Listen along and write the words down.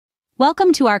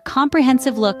Welcome to our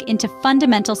comprehensive look into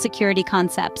fundamental security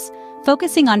concepts,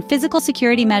 focusing on physical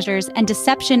security measures and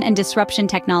deception and disruption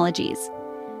technologies.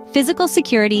 Physical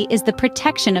security is the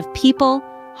protection of people,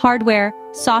 hardware,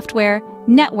 software,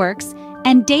 networks,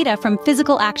 and data from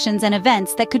physical actions and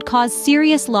events that could cause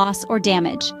serious loss or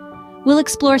damage. We'll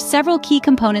explore several key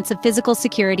components of physical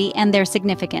security and their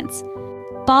significance.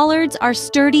 Bollards are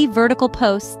sturdy vertical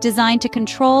posts designed to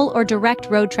control or direct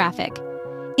road traffic.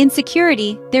 In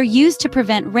security, they're used to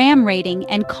prevent ram raiding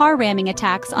and car ramming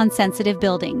attacks on sensitive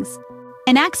buildings.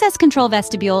 An access control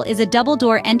vestibule is a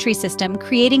double-door entry system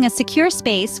creating a secure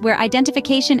space where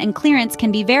identification and clearance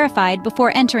can be verified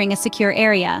before entering a secure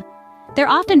area. They're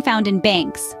often found in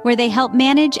banks, where they help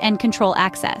manage and control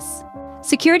access.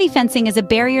 Security fencing is a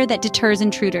barrier that deters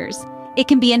intruders. It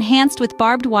can be enhanced with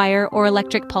barbed wire or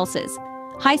electric pulses.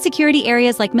 High-security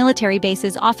areas like military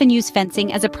bases often use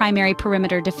fencing as a primary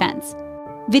perimeter defense.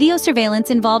 Video surveillance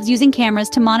involves using cameras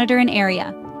to monitor an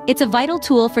area. It's a vital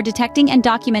tool for detecting and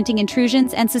documenting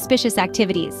intrusions and suspicious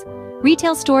activities.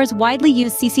 Retail stores widely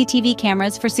use CCTV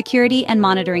cameras for security and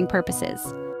monitoring purposes.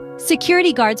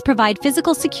 Security guards provide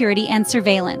physical security and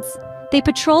surveillance. They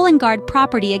patrol and guard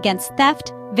property against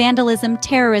theft, vandalism,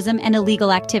 terrorism, and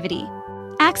illegal activity.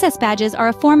 Access badges are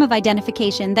a form of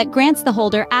identification that grants the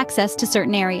holder access to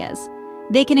certain areas.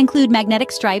 They can include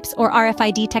magnetic stripes or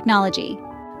RFID technology.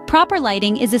 Proper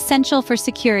lighting is essential for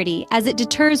security as it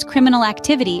deters criminal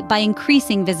activity by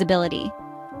increasing visibility.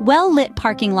 Well-lit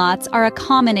parking lots are a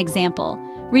common example,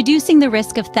 reducing the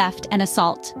risk of theft and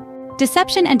assault.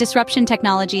 Deception and disruption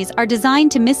technologies are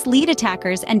designed to mislead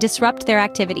attackers and disrupt their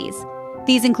activities.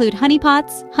 These include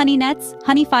honeypots, honey nets,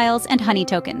 honey files, and honey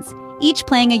tokens, each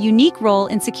playing a unique role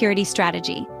in security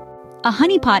strategy. A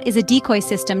honeypot is a decoy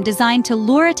system designed to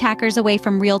lure attackers away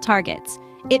from real targets.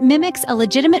 It mimics a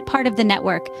legitimate part of the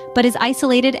network, but is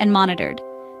isolated and monitored.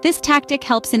 This tactic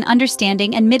helps in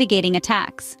understanding and mitigating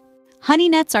attacks. Honey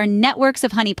nets are networks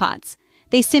of honeypots.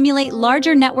 They simulate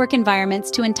larger network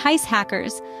environments to entice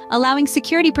hackers, allowing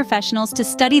security professionals to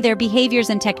study their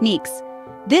behaviors and techniques.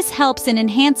 This helps in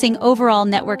enhancing overall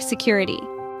network security.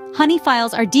 Honey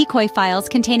files are decoy files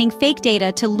containing fake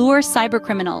data to lure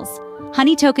cybercriminals.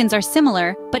 Honey tokens are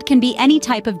similar, but can be any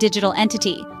type of digital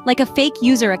entity, like a fake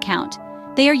user account.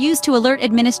 They are used to alert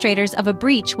administrators of a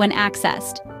breach when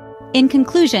accessed. In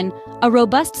conclusion, a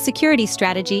robust security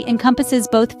strategy encompasses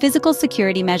both physical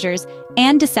security measures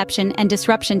and deception and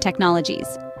disruption technologies.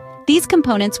 These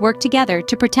components work together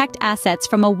to protect assets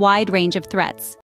from a wide range of threats.